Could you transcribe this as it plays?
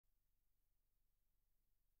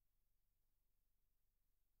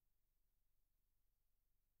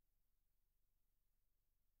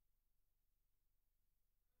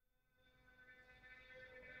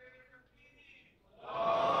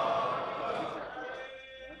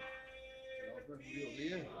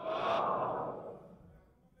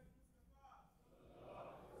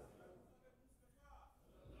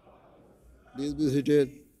Please be seated.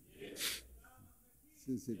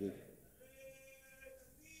 Please seated.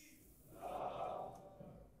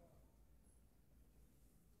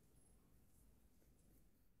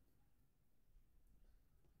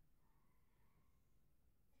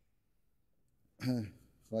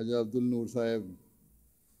 Khwaja Abdul नूर साहब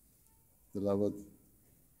तिलावत।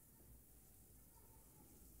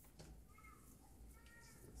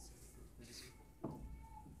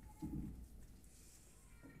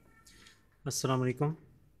 अस्सलाम वालेकुम।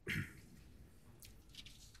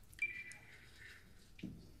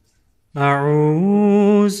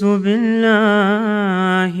 अऊज़ु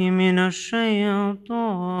बिल्लाहि मिनश शैतानिर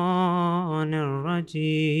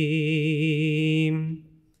रजीम।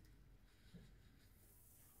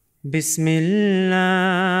 बिस्मिल्लाहिर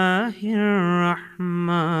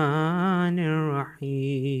रहमानिर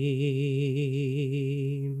रहीम।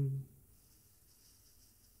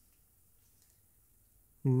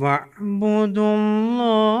 वअब्दुल्लाह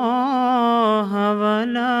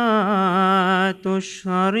वला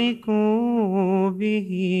तुशरिकू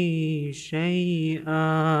बिही शैआ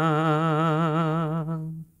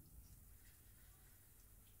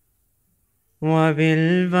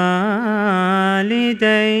वबिलवालिदैनि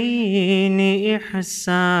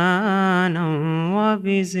इहसानन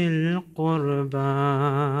वबिज़िल क़ुर्बा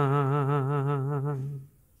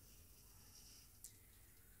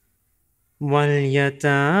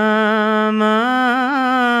वल्यतामा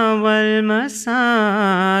वल्मसाकीन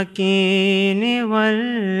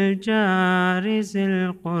वल्जारि ज़िल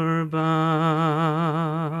क़ुर्बा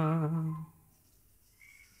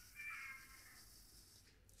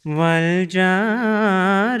वल्जारिल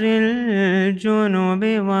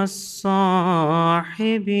जुनुबि वस्साहिबि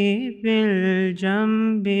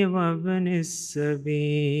बिलजंबि वब्निस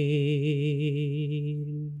सबील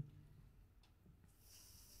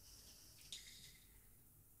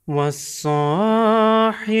वस्साहिबि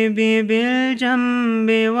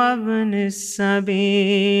बिलजंबि वब्निस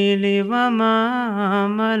सबील वमा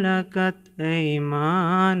मलकत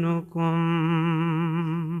ऐमानुकुम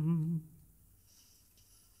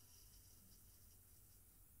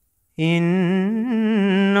इन्नल्लाह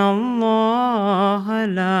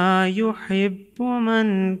ला युहिब्बु मन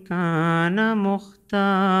कान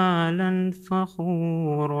मुख्तालन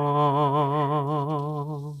फ़ख़ूरा।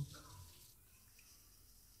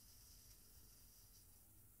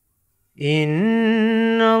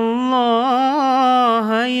 इन्नल्लाह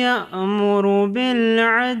यअमुरु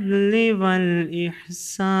बिल-अद्लि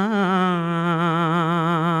वल-इहसान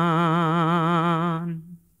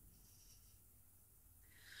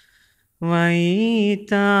वईताइ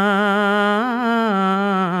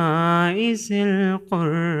ज़िल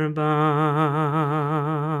क़ुर्बा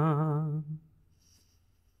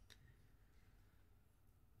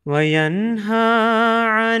वयन्हा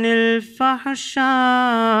अनिल फ़हशाइ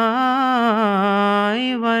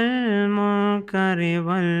वल मुनकरि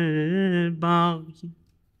वल बग़य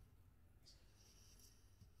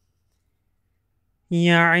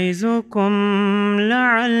यइज़ुकुम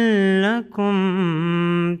लअल्लकुम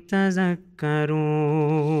तज़क्करून।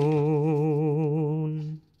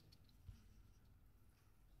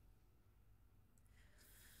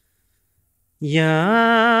 या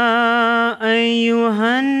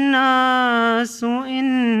अय्युहन्नासु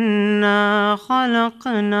इन्ना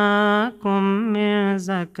ख़लक़नाकुम मिन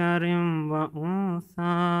ज़करिन व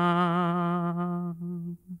उन्सा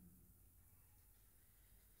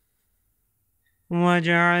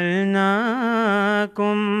वजअलनाकुम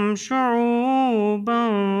शुऊबन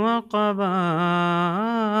व क़बाइल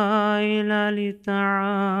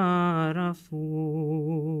लितआरफ़ू।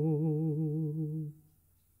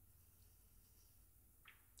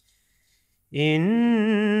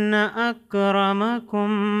 इन्न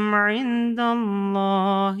अक्रमकुम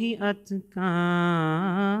इंदल्लाहि अत्क़ाकुम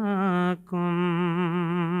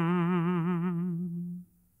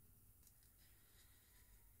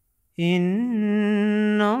इन्नल्लाह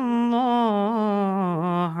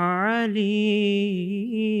अलीमुन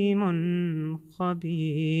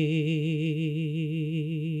ख़बीर।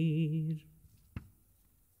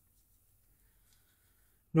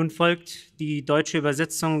 Nun folgt die deutsche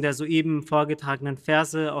Übersetzung der soeben vorgetragenen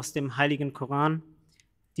Verse aus dem Heiligen Koran.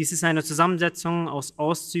 Dies ist eine Zusammensetzung aus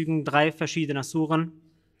Auszügen 3 verschiedener Suren,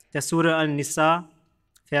 der Sure An-Nisa,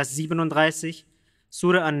 Vers 37,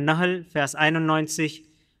 Sure An-Nahl, Vers 91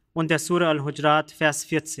 und der Sure Al-Hujurat, Vers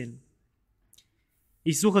 14.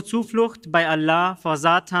 Ich suche Zuflucht bei Allah vor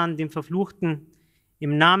Satan, dem Verfluchten,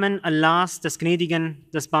 im Namen Allahs, des Gnädigen,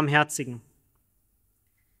 des Barmherzigen.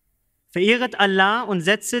 Verehret Allah und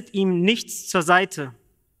setzet ihm nichts zur Seite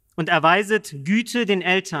und erweiset Güte den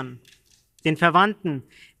Eltern, den Verwandten,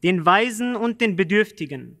 den Weisen und den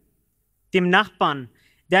Bedürftigen, dem Nachbarn,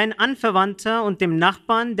 der ein Anverwandter und dem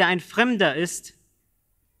Nachbarn, der ein Fremder ist,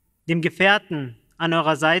 dem Gefährten an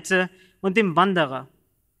eurer Seite und dem Wanderer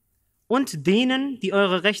und denen, die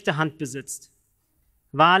eure rechte Hand besitzt.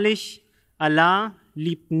 Wahrlich, Allah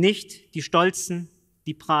liebt nicht die Stolzen,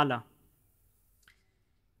 die Prahler.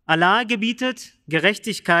 Allah gebietet,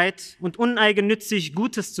 Gerechtigkeit und uneigennützig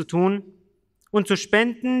Gutes zu tun und zu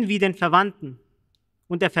spenden wie den Verwandten.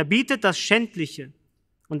 Und er verbietet das Schändliche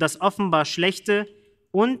und das offenbar Schlechte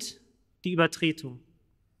und die Übertretung.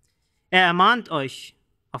 Er ermahnt euch,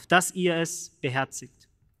 auf dass ihr es beherzigt.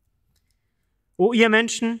 O ihr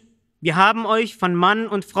Menschen, wir haben euch von Mann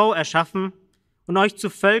und Frau erschaffen und euch zu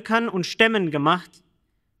Völkern und Stämmen gemacht,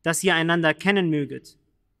 dass ihr einander kennen möget.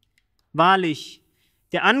 Wahrlich,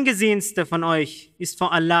 der angesehenste von euch ist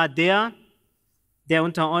vor Allah der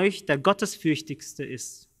unter euch der Gottesfürchtigste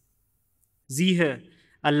ist. Siehe,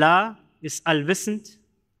 Allah ist allwissend,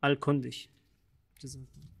 allkundig.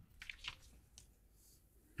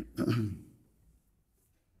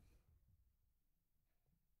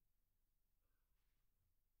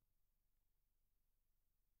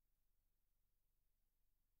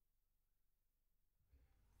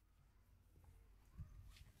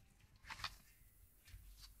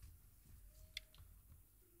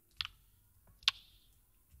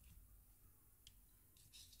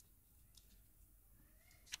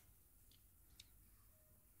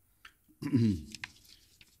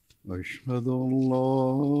 أشهد أن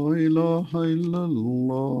لا إله إلا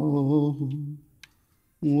الله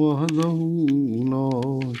وحده لا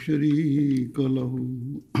شريك له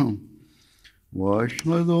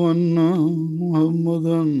وأشهد أن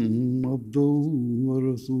محمدا عبده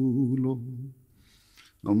ورسوله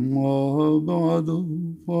أما بعد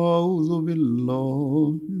فأعوذ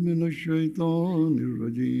بالله من الشيطان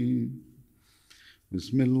الرجيم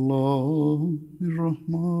بسم الله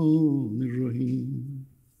الرحمن الرحيم.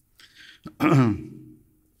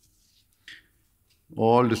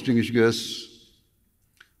 All distinguished guests,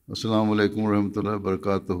 Assalamu alaikum wa rahmatullahi wa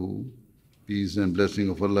barakatuhu. Peace and blessing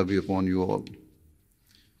of Allah be upon you all.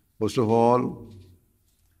 First of all,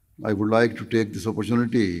 I would like to take this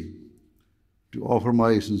opportunity to offer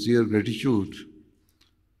my sincere gratitude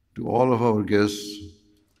to all of our guests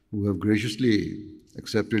who have graciously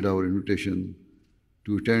accepted our invitation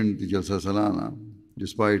to attend the Jalsa Salana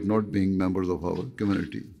despite not being members of our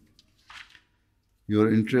community.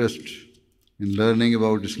 Your interest in learning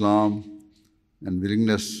about Islam and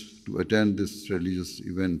willingness to attend this religious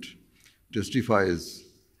event testifies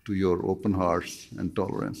to your open hearts and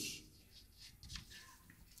tolerance.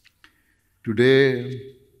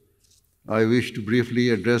 Today, I wish to briefly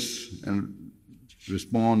address and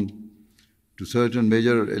respond to certain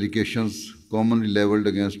major allegations commonly leveled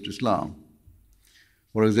against Islam.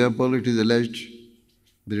 For example, it is alleged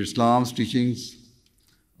that Islam's teachings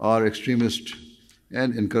are extremist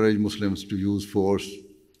and encourage Muslims to use force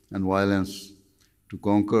and violence to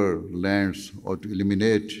conquer lands or to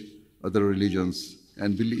eliminate other religions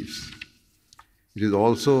and beliefs. It is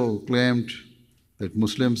also claimed that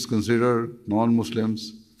Muslims consider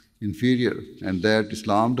non-Muslims inferior and that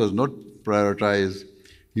Islam does not prioritize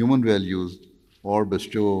human values or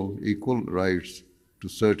bestow equal rights to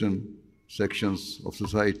certain sections of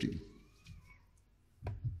society.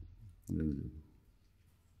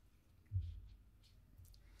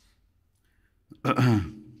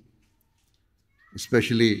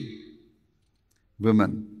 Especially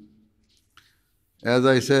women. As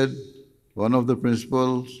I said, one of the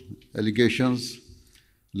principal allegations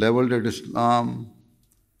leveled at Islam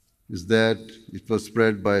is that it was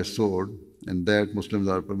spread by a sword and that Muslims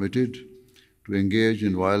are permitted to engage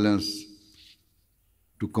in violence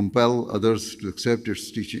to compel others to accept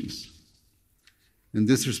its teachings. In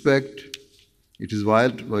this respect, it is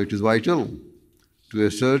vital to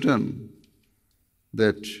ascertain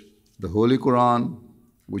that the Holy Quran,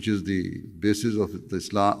 which is the basis of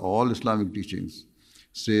all Islamic teachings,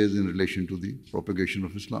 says in relation to the propagation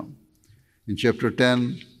of Islam. In chapter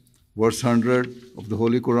 10, verse 100 of the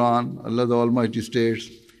Holy Quran, Allah the Almighty states,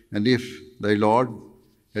 "And if thy Lord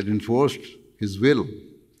had enforced His will,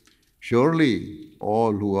 surely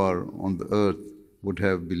all who are on the earth would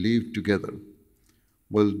have believed together.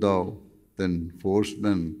 Wilt thou then force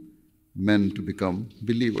men to become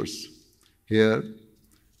believers?" Here,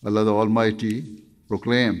 Allah the Almighty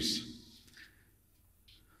proclaims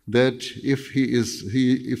that if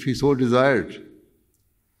he so desired,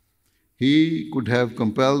 He could have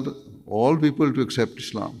compelled all people to accept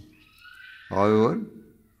Islam. However,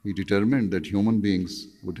 He determined that human beings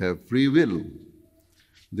would have free will.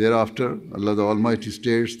 Thereafter, Allah the Almighty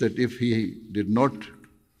states that if He did not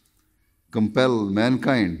compel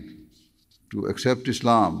mankind to accept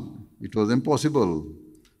Islam, it was impossible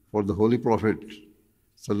for the Holy Prophet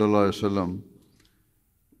ﷺ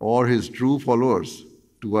or his true followers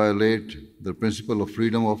to violate the principle of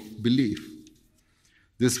freedom of belief.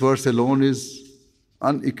 This verse alone is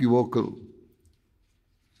unequivocal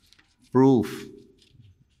proof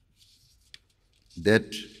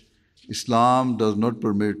that Islam does not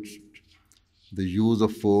permit the use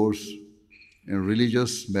of force in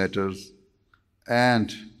religious matters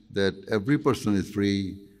and that every person is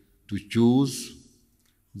free to choose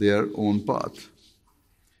their own path.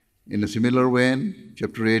 In a similar vein,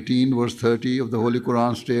 chapter 18, verse 30 of the Holy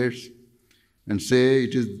Quran states, and say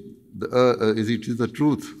it is the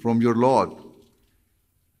truth from your Lord.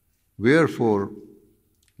 Wherefore,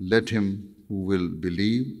 let him who will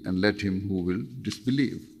believe and let him who will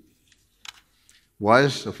disbelieve.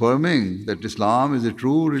 Whilst affirming that Islam is a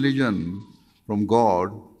true religion from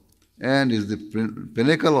God and is the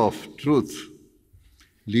pinnacle of truth,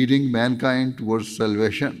 leading mankind towards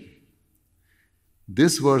salvation,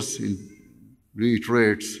 this verse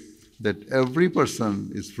reiterates that every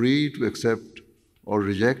person is free to accept or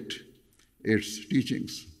reject its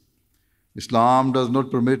teachings. Islam does not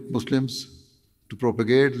permit Muslims to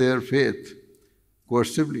propagate their faith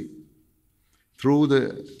coercively through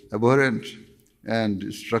the abhorrent and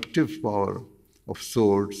destructive power of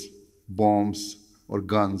swords, bombs, or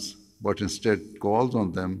guns, but instead calls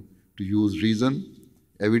on them to use reason,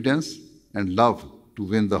 evidence, and love to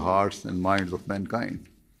win the hearts and minds of mankind.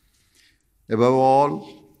 Above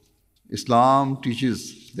all, Islam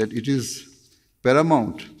teaches that it is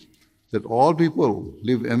paramount that all people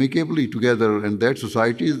live amicably together and that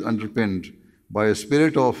society is underpinned by a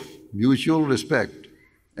spirit of mutual respect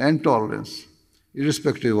and tolerance,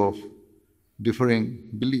 irrespective of differing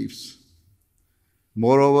beliefs.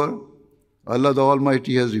 Moreover, Allah the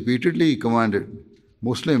Almighty has repeatedly commanded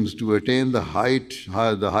Muslims to attain the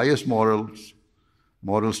highest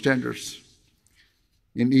moral standards.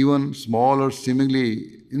 In even small or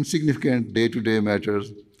seemingly insignificant day-to-day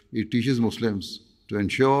matters, it teaches Muslims to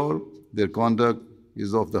ensure their conduct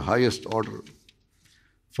is of the highest order.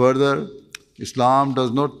 Further, Islam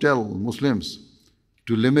does not tell Muslims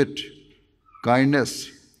to limit kindness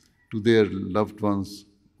to their loved ones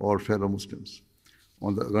or fellow Muslims.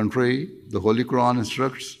 On the contrary, the Holy Quran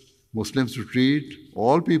instructs Muslims to treat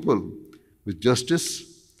all people with justice,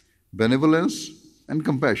 benevolence, and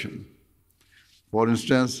compassion. For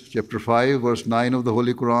instance, chapter 5, verse 9 of the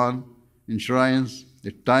Holy Quran enshrines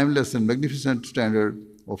a timeless and magnificent standard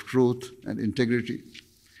of truth and integrity.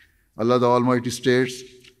 Allah the Almighty states,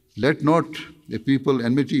 "Let not a people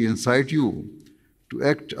enmity incite you to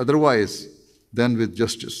act otherwise than with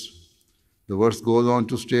justice." The verse goes on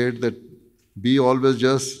to state that be always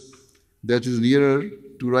just, that is nearer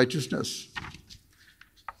to righteousness.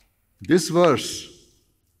 This verse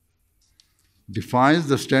defines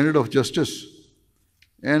the standard of justice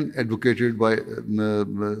and advocated by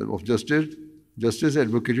justice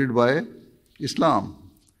advocated by Islam,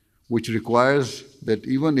 which requires that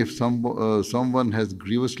even if someone has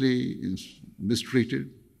grievously mistreated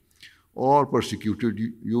or persecuted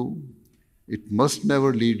you, it must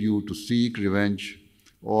never lead you to seek revenge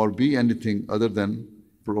or be anything other than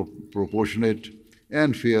proportionate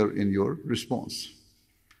and fair in your response.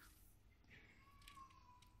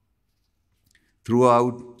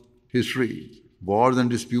 Throughout history, wars and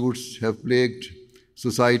disputes have plagued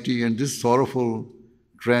society, and this sorrowful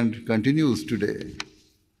trend continues today.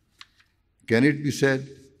 Can it be said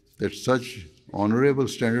that such honorable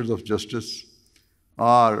standards of justice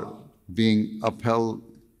are being upheld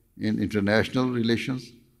in international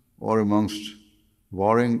relations or amongst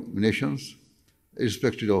warring nations,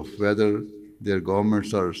 irrespective of whether their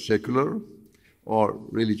governments are secular or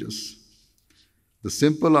religious? The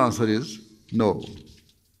simple answer is no.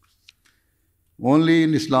 Only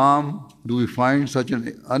in Islam do we find such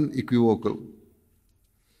an unequivocal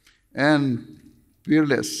and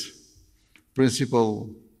peerless principle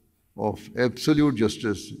of absolute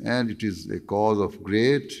justice, and it is a cause of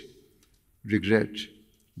great regret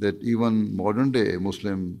that even modern-day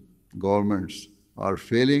Muslim governments are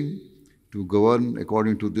failing to govern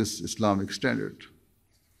according to this Islamic standard.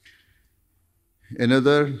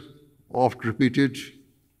 Another oft-repeated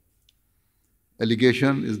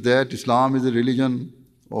allegation is that Islam is a religion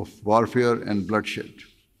of warfare and bloodshed.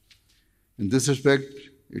 In this respect,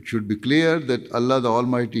 it should be clear that Allah the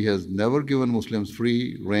Almighty has never given Muslims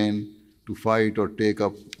free rein to fight or take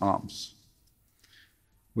up arms.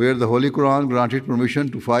 Where the Holy Quran granted permission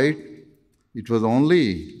to fight, it was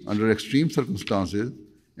only under extreme circumstances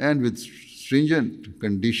and with stringent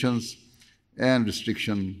conditions and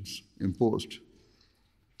restrictions imposed.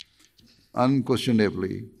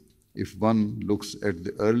 Unquestionably, if one looks at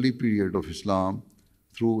the early period of Islam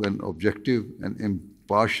through an objective and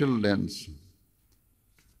impartial lens,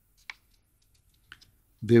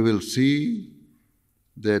 they will see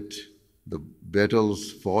that the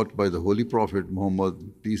battles fought by the Holy Prophet Muhammad,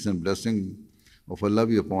 peace and blessing of Allah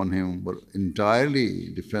be upon him, were entirely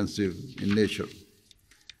defensive in nature.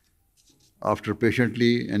 After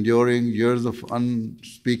patiently enduring years of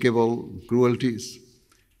unspeakable cruelties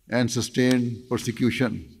and sustained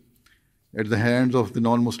persecution at the hands of the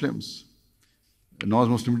non-Muslim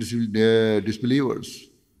disbelievers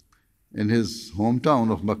in his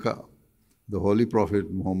hometown of Mecca, the Holy Prophet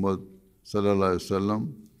Muhammad sallallahu alaihi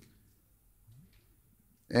wasallam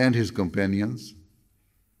and his companions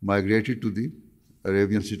migrated to the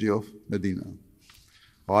Arabian city of Medina.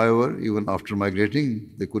 However, even after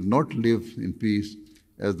migrating, they could not live in peace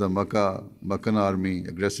as the Meccan army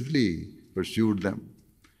aggressively pursued them,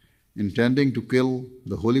 intending to kill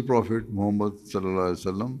the Holy Prophet Muhammad sallallahu alaihi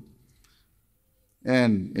wasallam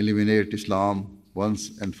and eliminate Islam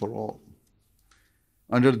once and for all.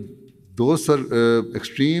 Under those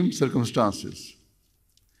extreme circumstances,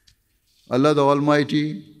 Allah the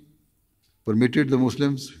Almighty permitted the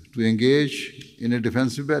Muslims to engage in a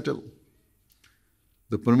defensive battle.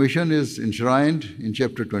 The permission is enshrined in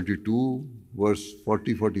chapter 22, verse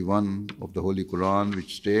 40-41 of the Holy Quran,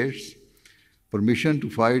 which states, "Permission to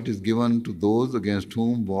fight is given to those against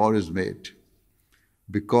whom war is made,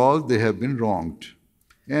 because they have been wronged,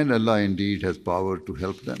 and Allah indeed has power to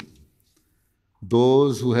help them.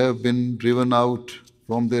 Those who have been driven out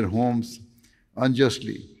from their homes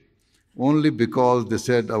unjustly, only because they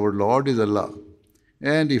said, 'Our Lord is Allah,'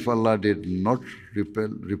 and if Allah did not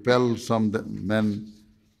repel some men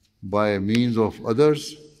by means of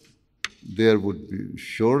others, there would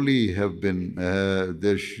surely have been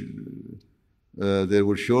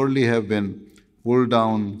pulled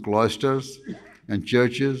down cloisters and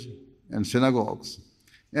churches and synagogues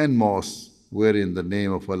and mosques wherein the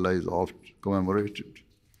name of Allah is oft commemorated."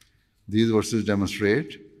 These verses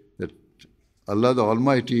demonstrate that Allah the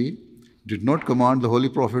Almighty did not command the Holy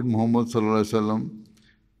Prophet Muhammad sallallahu alaihi wasallam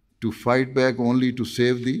to fight back only to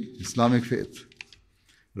save the Islamic faith.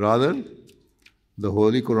 Rather, the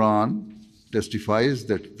Holy Quran testifies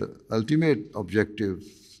that the ultimate objective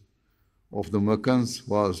of the Meccans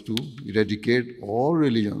was to eradicate all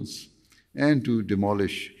religions and to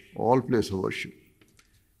demolish all places of worship.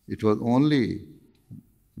 It was only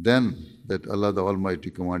then that Allah the Almighty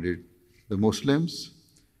commanded the Muslims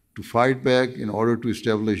to fight back in order to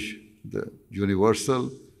establish the universal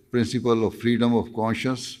principle of freedom of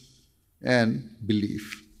conscience and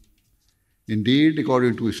belief. Indeed,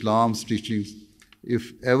 according to Islam's teachings, if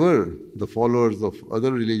ever the followers of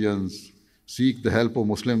other religions seek the help of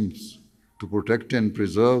Muslims to protect and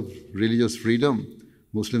preserve religious freedom,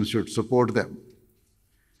 Muslims should support them.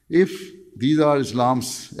 If these are Islam's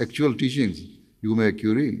actual teachings, you may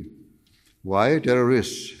query why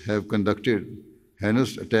terrorists have conducted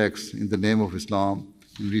heinous attacks in the name of Islam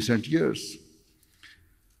in recent years.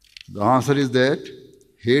 The answer is that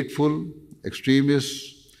hateful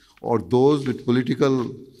extremists or those with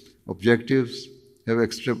political objectives have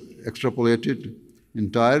extrapolated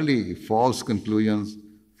entirely false conclusions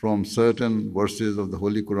from certain verses of the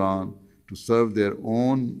Holy Quran to serve their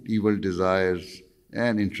own evil desires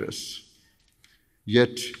and interests.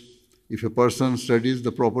 Yet, if a person studies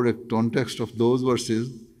the proper context of those verses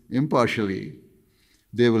impartially,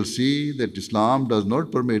 they will see that Islam does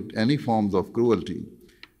not permit any forms of cruelty,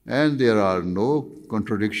 and there are no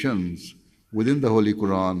contradictions within the Holy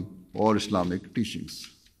Quran or Islamic teachings.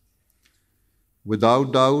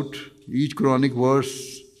 Without doubt, each Quranic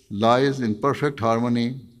verse lies in perfect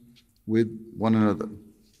harmony with one another.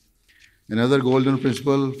 Another golden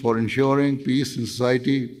principle for ensuring peace in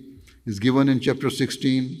society is given in chapter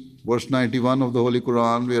 16, verse 91 of the Holy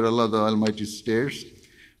Quran, where Allah the Almighty states,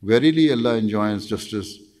 "Verily Allah enjoins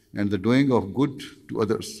justice and the doing of good to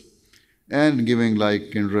others, and giving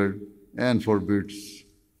like kindred, and forbids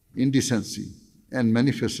indecency and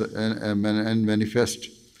manifest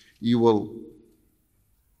evil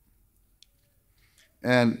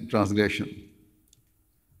and transgression."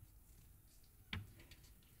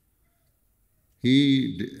 He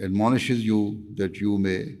admonishes you that you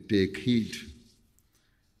may take heed.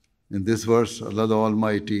 In this verse, Allah the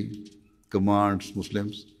Almighty commands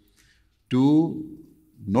Muslims to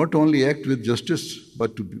not only act with justice,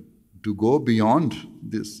 but to go beyond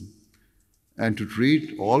this and to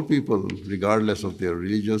treat all people, regardless of their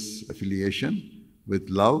religious affiliation, with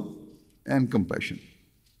love and compassion.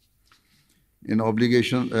 It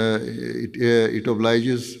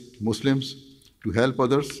obliges Muslims to help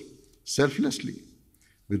others selflessly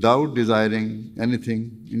without desiring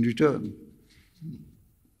anything in return.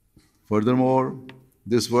 Furthermore,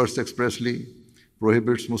 this verse expressly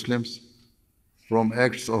prohibits Muslims from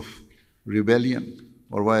acts of rebellion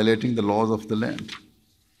or violating the laws of the land.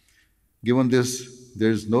 Given this,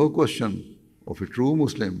 there is no question of a true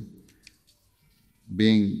Muslim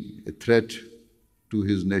being a threat to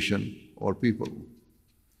his nation or people.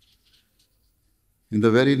 In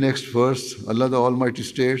the very next verse, Allah the Almighty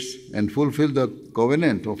states, "And fulfill the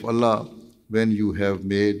covenant of Allah when you have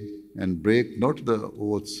made, and break not the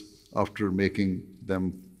oaths after making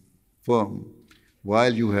them firm,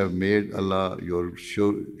 while you have made Allah your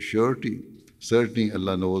surety. Certainly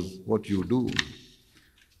Allah knows what you do."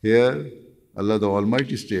 Here, Allah the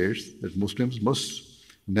Almighty states that Muslims must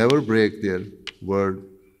never break their word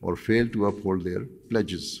or fail to uphold their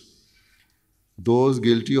pledges. Those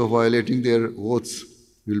guilty of violating their oaths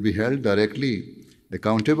will be held directly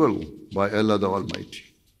accountable by Allah the Almighty.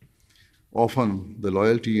 Often, the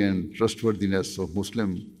loyalty and trustworthiness of Muslim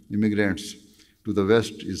immigrants to the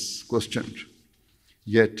West is questioned.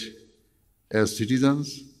 Yet, as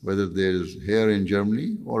citizens, whether there is here in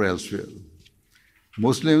Germany or elsewhere,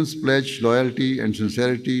 Muslims pledge loyalty and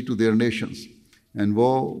sincerity to their nations and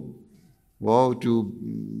vow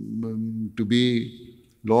to be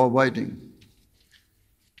law-abiding.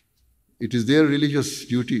 It is their religious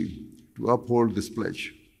duty to uphold this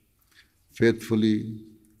pledge, faithfully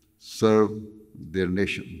serve their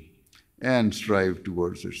nation, and strive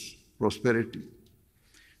towards its prosperity.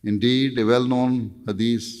 Indeed, a well-known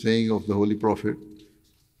hadith saying of the Holy Prophet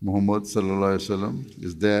Muhammad sallallahu alaihi wasallam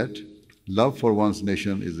is that love for one's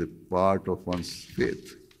nation is a part of one's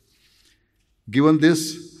faith. Given this,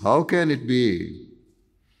 how can it be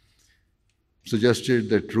suggested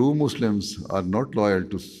that true Muslims are not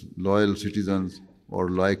loyal citizens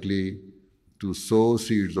or likely to sow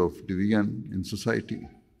seeds of division in society?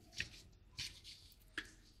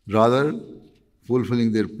 Rather,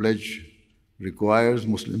 fulfilling their pledge requires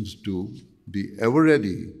Muslims to be ever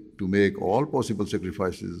ready to make all possible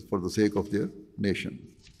sacrifices for the sake of their nation.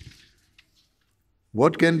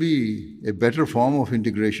 What can be a better form of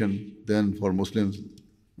integration than for Muslim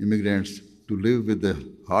immigrants to live with the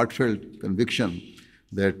heartfelt conviction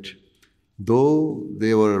that though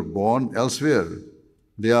they were born elsewhere,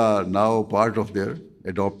 they are now part of their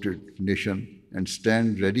adopted nation and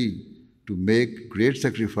stand ready to make great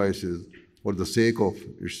sacrifices for the sake of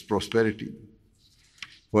its prosperity.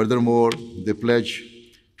 Furthermore, they pledge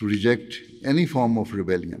to reject any form of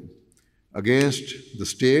rebellion against the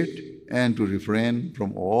state and to refrain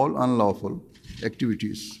from all unlawful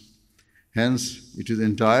activities. Hence, it is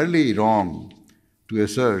entirely wrong to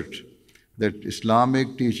assert that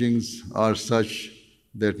Islamic teachings are such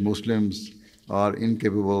that Muslims are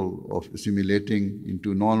incapable of assimilating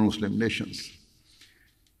into non-Muslim nations.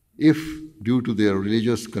 If, due to their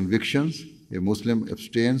religious convictions, a Muslim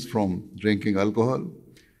abstains from drinking alcohol,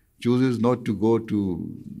 chooses not to go to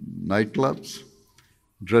nightclubs,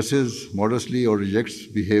 dresses modestly, or rejects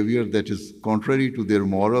behavior that is contrary to their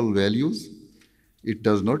moral values, it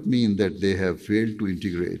does not mean that they have failed to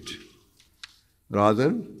integrate.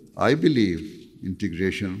 Rather, I believe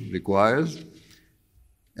integration requires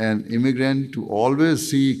an immigrant to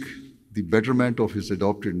always seek the betterment of his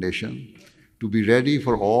adopted nation, to be ready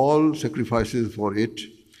for all sacrifices for it,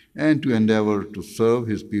 and to endeavor to serve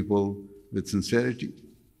his people with sincerity.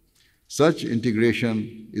 Such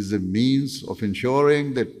integration is a means of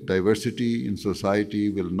ensuring that diversity in society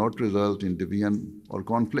will not result in division or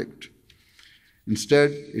conflict.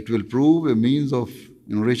 Instead, it will prove a means of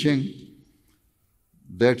enriching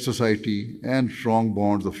that society, and strong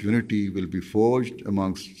bonds of unity will be forged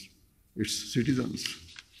amongst its citizens.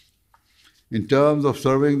 In terms of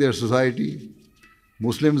serving their society,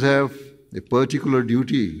 Muslims have a particular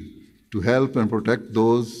duty to help and protect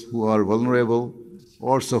those who are vulnerable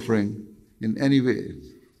or suffering in any way.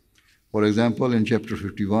 For example, in chapter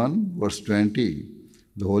 51, verse 20,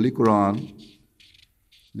 the Holy Quran,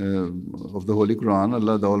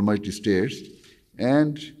 Allah the Almighty states,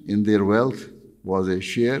 "And in their wealth was a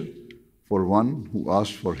share for one who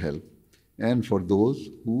asked for help, and for those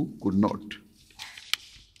who could not."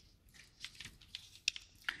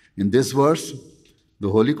 In this verse, the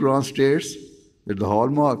Holy Quran states that the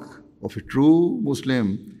hallmark of a true Muslim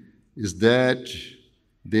is that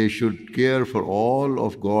they should care for all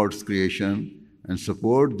of God's creation and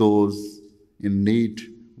support those in need,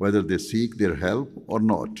 whether they seek their help or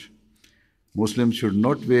not. Muslims should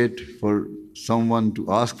not wait for someone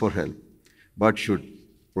to ask for help, but should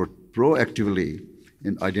proactively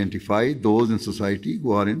and identify those in society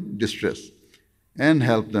who are in distress and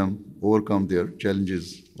help them overcome their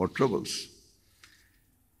challenges or troubles.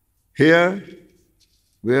 Here,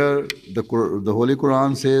 where the Holy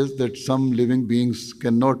Quran says that some living beings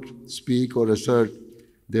cannot speak or assert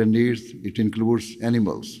their needs, it includes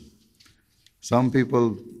animals. Some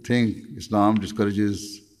people think Islam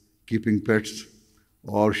discourages keeping pets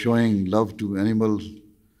or showing love to animals,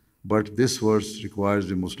 but this verse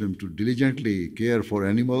requires a Muslim to diligently care for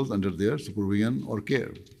animals under their supervision or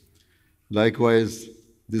care. Likewise,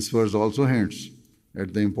 this verse also hints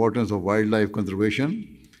at the importance of wildlife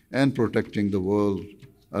conservation and protecting the world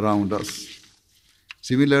around us.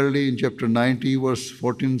 Similarly, in chapter 90, verse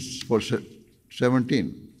 14 to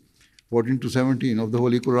 17 of the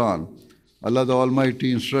Holy Quran, Allah the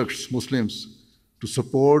Almighty instructs Muslims to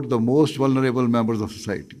support the most vulnerable members of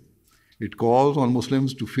society. It calls on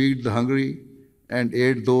Muslims to feed the hungry and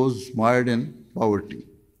aid those mired in poverty.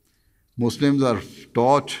 Muslims are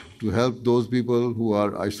taught to help those people who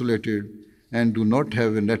are isolated and do not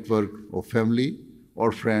have a network of family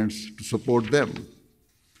or friends to support them.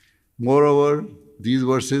 Moreover, these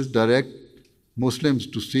verses direct Muslims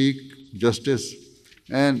to seek justice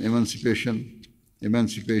and emancipation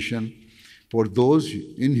for those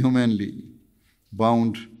inhumanly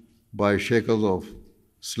bound by shackles of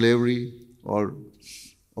slavery or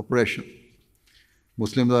oppression.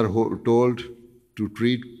 Muslims are told to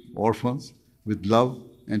treat orphans with love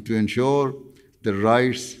and to ensure their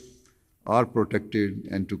rights are protected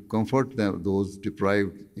and to comfort those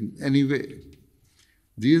deprived in any way.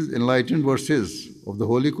 These enlightened verses of the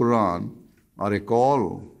Holy Quran are a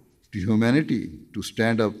call to humanity to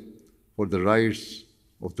stand up for the rights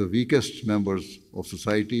of the weakest members of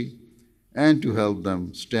society and to help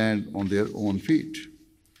them stand on their own feet.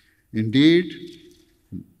 Indeed,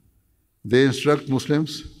 they instruct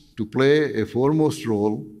Muslims to play a foremost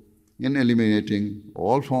role in eliminating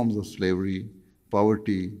all forms of slavery,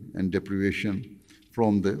 poverty, and deprivation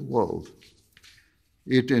from the world.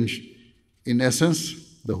 In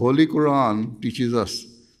essence, the Holy Quran teaches us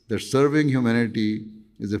that serving humanity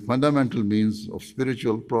is a fundamental means of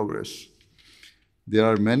spiritual progress. There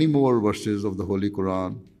are many more verses of the Holy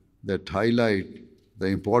Quran that highlight the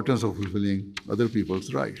importance of fulfilling other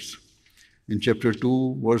people's rights. In chapter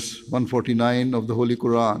 2, verse 149 of the Holy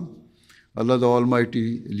Quran, Allah the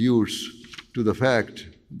Almighty alludes to the fact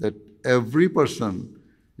that every person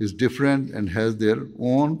is different and has their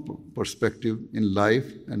own perspective in life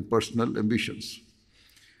and personal ambitions.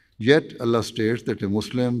 Yet Allah states that a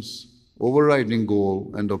Muslim's overriding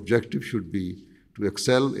goal and objective should be to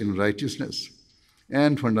excel in righteousness,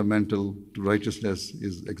 and fundamental to righteousness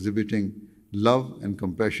is exhibiting love and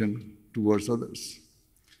compassion towards others.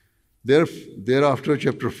 Thereafter,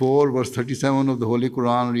 chapter 4, verse 37 of the Holy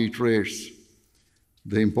Quran reiterates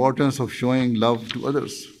the importance of showing love to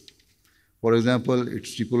others. For example, it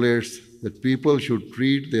stipulates that people should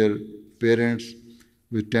treat their parents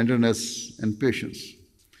with tenderness and patience.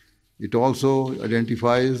 It also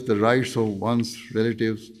identifies the rights of one's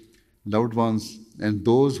relatives, loved ones, and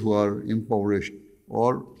those who are impoverished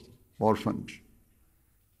or orphaned.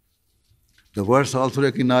 The verse also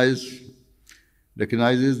recognizes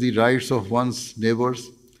the rights of one's neighbors,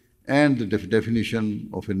 and the definition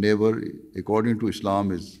of a neighbor according to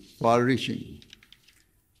Islam is far-reaching.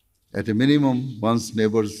 At a minimum, one's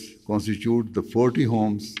neighbors constitute the 40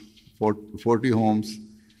 homes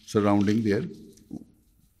surrounding their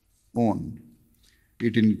own.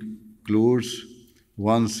 It includes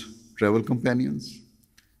one's travel companions,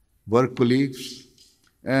 work colleagues,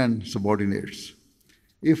 and subordinates.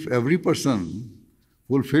 If every person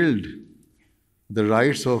fulfilled the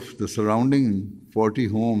rights of the surrounding 40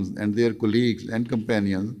 homes and their colleagues and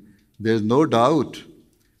companions, there is no doubt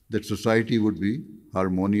that society would be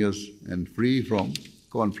harmonious and free from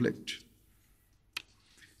conflict.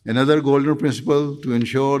 Another golden principle to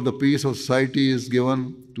ensure the peace of society is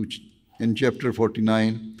given in chapter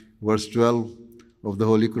 49, verse 12 of the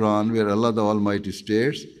Holy Quran, where Allah the Almighty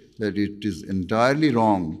states that it is entirely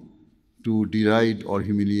wrong to deride or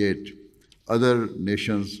humiliate other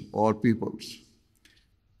nations or peoples.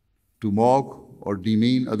 To mock or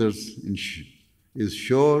demean others is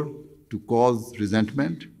sure to cause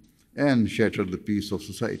resentment and shatter the peace of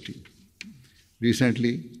society.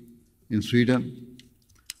 Recently, in Sweden,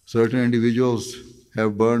 certain individuals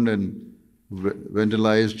have burned and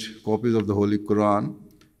vandalized copies of the Holy Quran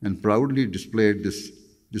and proudly displayed this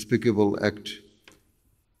despicable act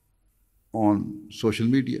on social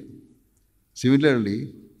media.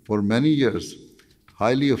 Similarly, for many years,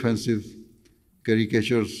 highly offensive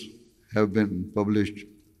caricatures have been published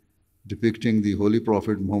depicting the Holy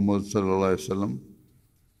Prophet Muhammad ﷺ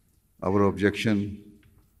Our objection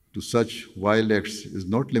to such wild acts is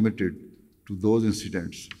not limited to those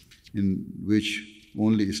incidents in which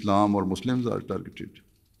only Islam or Muslims are targeted.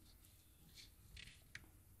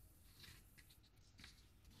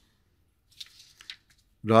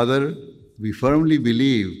 Rather, we firmly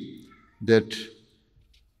believe that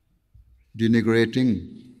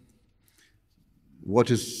denigrating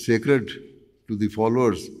what is sacred to the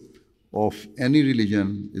followers of any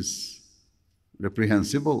religion is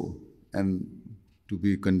reprehensible and to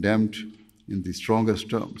be condemned in the strongest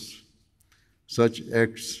terms. Such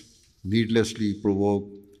acts needlessly provoke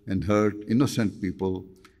and hurt innocent people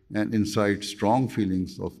and incite strong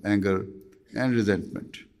feelings of anger and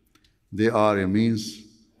resentment. They are a means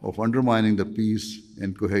of undermining the peace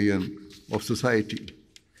and cohesion of society.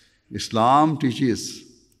 Islam teaches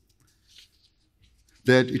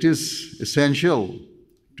that it is essential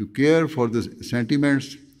to care for the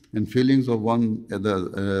sentiments and feelings of one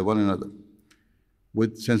another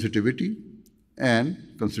with sensitivity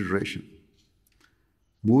and consideration.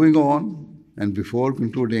 Moving on, and before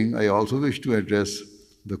concluding, I also wish to address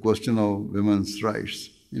the question of women's rights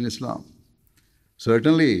in Islam.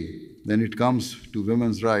 Certainly, when it comes to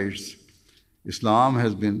women's rights, Islam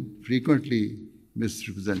has been frequently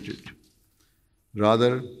misrepresented.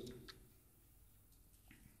 Rather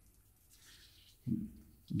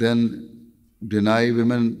than deny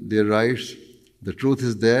women their rights, the truth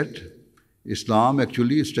is that Islam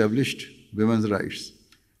actually established women's rights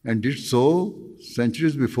and did so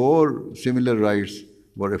centuries before similar rights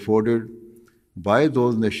were afforded by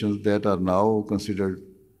those nations that are now considered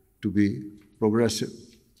to be progressive.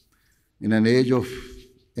 In an age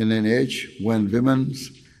when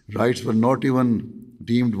women's rights were not even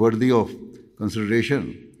deemed worthy of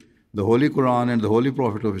consideration, the Holy Quran and the Holy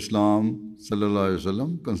Prophet of Islam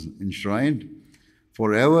ﷺ enshrined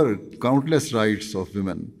forever countless rights of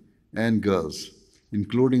women and girls,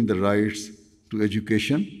 including the rights to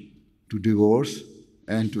education, to divorce,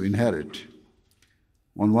 and to inherit.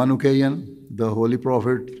 On one occasion, the Holy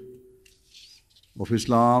Prophet of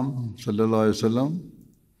Islam ﷺ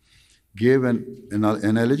gave an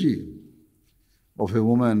analogy of a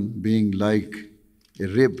woman being like a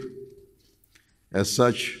rib. As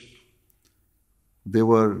such, they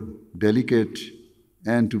were delicate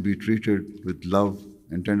and to be treated with love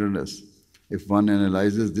and tenderness. If one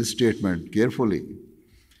analyzes this statement carefully,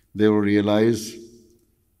 they will realize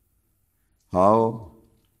how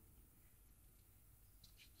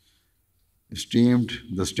esteemed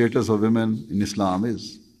the status of women in Islam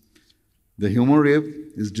is. The human rib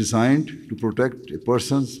is designed to protect a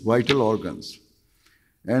person's vital organs.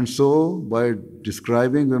 And so, by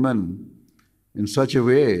describing women in such a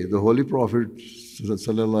way, the Holy Prophet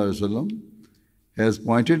ﷺ has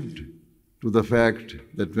pointed to the fact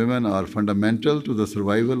that women are fundamental to the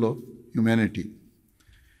survival of humanity.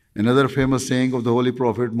 Another famous saying of the Holy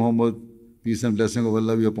Prophet Muhammad, peace and blessing of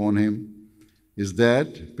Allah be upon him, is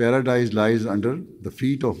that paradise lies under the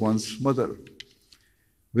feet of one's mother.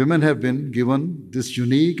 Women have been given this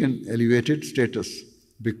unique and elevated status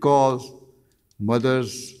because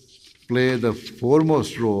mothers play the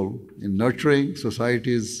foremost role in nurturing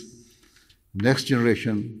society's next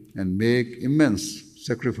generation and make immense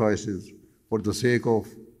sacrifices for the sake of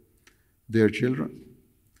their children.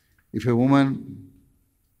 If a woman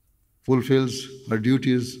fulfills her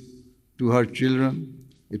duties to her children,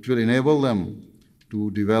 it will enable them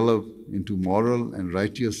to develop into moral and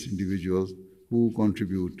righteous individuals who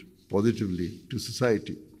contribute positively to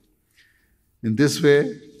society. In this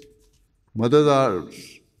way, mothers are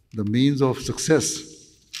the means of success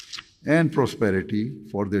and prosperity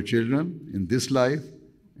for their children in this life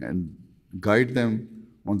and guide them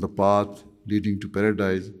on the path leading to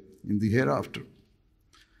paradise in the hereafter.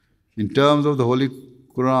 In terms of the Holy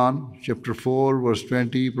Quran, chapter 4, verse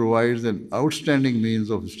 20 provides an outstanding means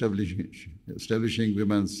of establishing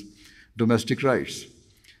women's domestic rights.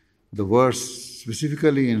 The verse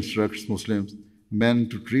specifically instructs Muslims men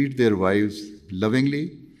to treat their wives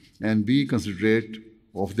lovingly and be considerate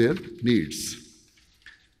of their needs.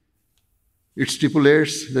 It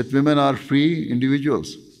stipulates that women are free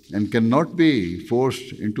individuals and cannot be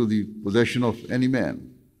forced into the possession of any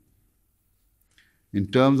man. In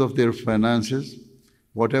terms of their finances,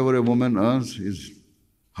 whatever a woman earns is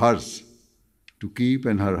hers to keep,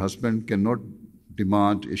 and her husband cannot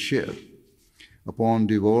demand a share. Upon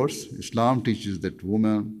divorce, Islam teaches that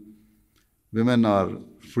women are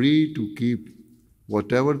free to keep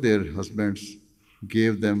whatever their husbands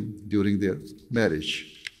gave them during their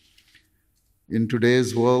marriage. In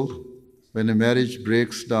today's world, when a marriage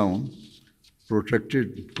breaks down,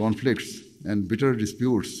 protracted conflicts and bitter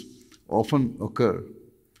disputes often occur.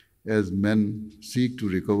 as men seek to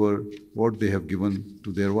recover what they have given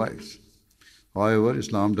to their wives. However,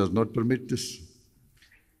 Islam does not permit this.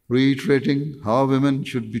 Reiterating how women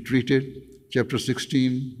should be treated, chapter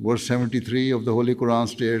 16, verse 73 of the Holy Quran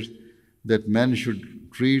states that men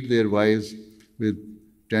should treat their wives with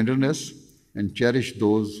tenderness and cherish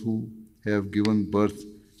those who have given birth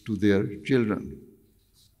to their children.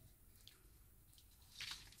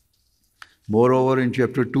 Moreover, in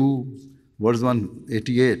chapter 2, verse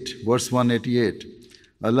 188,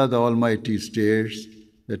 Allah the Almighty states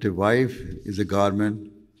that a wife is a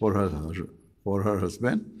garment for her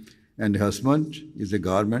husband, and a husband is a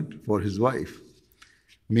garment for his wife,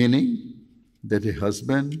 meaning that a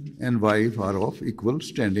husband and wife are of equal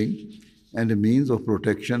standing and a means of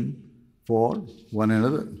protection for one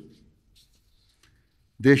another.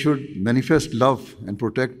 They should manifest love and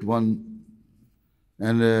protect one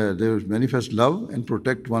another,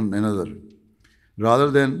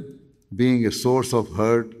 rather than being a source of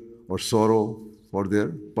hurt or sorrow for their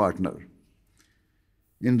partner.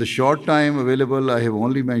 In the short time available, I have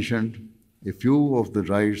only mentioned a few of the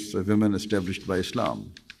rights of women established by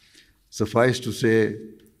Islam. Suffice to say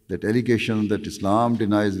that allegation that Islam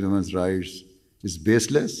denies women's rights is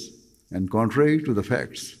baseless and contrary to the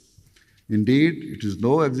facts. Indeed, it is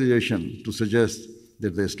no exaggeration to suggest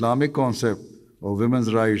that the Islamic concept of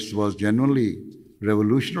women's rights was genuinely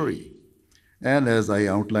revolutionary. And as I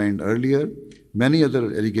outlined earlier, many other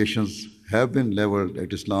allegations have been leveled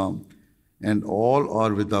at Islam, and all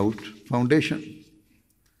are without foundation.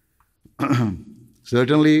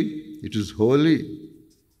 Certainly, it is wholly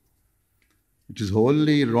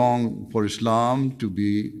wrong for Islam to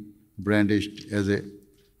be brandished as a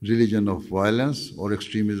religion of violence or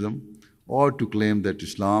extremism, or to claim that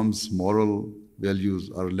Islam's moral values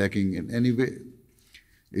are lacking in any way.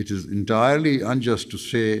 It is entirely unjust to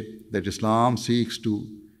say that Islam seeks to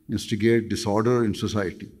instigate disorder in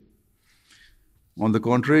society. On the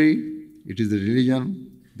contrary, it is a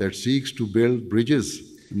religion that seeks to build bridges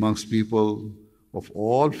amongst people of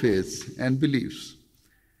all faiths and beliefs.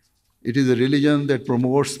 It is a religion that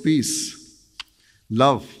promotes peace,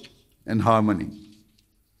 love, and harmony.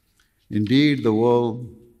 Indeed,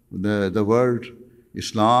 the word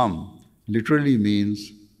Islam literally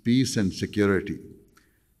means peace and security.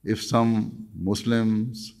 If some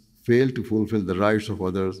Muslims fail to fulfill the rights of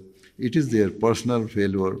others, it is their personal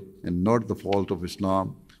failure and not the fault of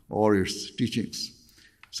Islam or its teachings.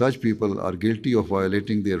 Such people are guilty of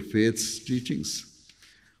violating their faith's teachings.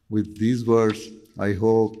 With these words, I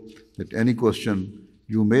hope that any question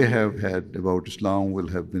you may have had about Islam will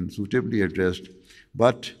have been suitably addressed.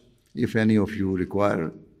 But if any of you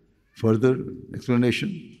require further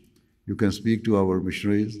explanation, you can speak to our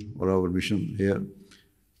missionaries or our mission here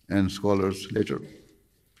and scholars later.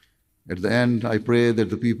 At the end, I pray that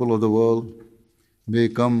the people of the world may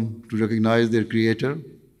come to recognize their Creator,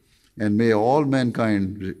 and may all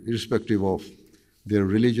mankind, irrespective of their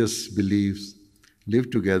religious beliefs, live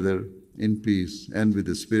together in peace and with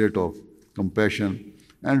a spirit of compassion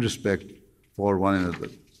and respect for one another.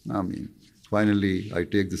 Ameen. Finally, I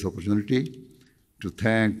take this opportunity to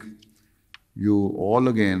thank you all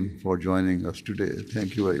again for joining us today.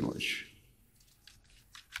 Thank you very much.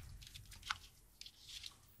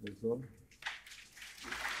 That's all.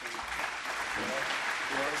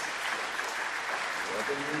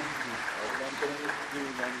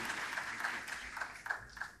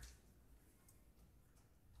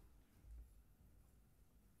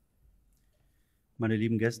 Meine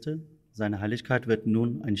lieben Gäste, seine Heiligkeit wird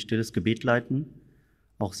nun ein stilles Gebet leiten.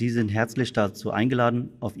 Auch Sie sind herzlich dazu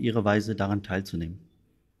eingeladen, auf Ihre Weise daran teilzunehmen.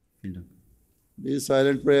 Vielen Dank. Be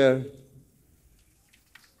silent prayer.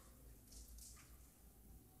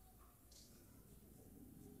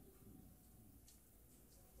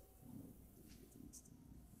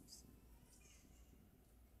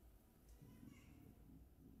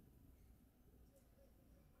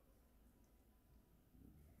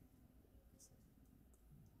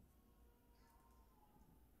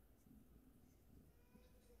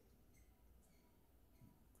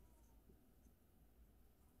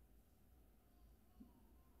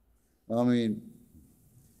 Ameen.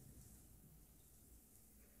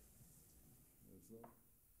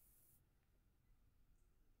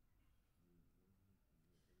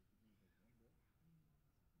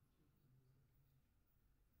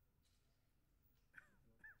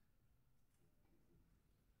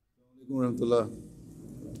 Assalamu alaikum warahmatullah.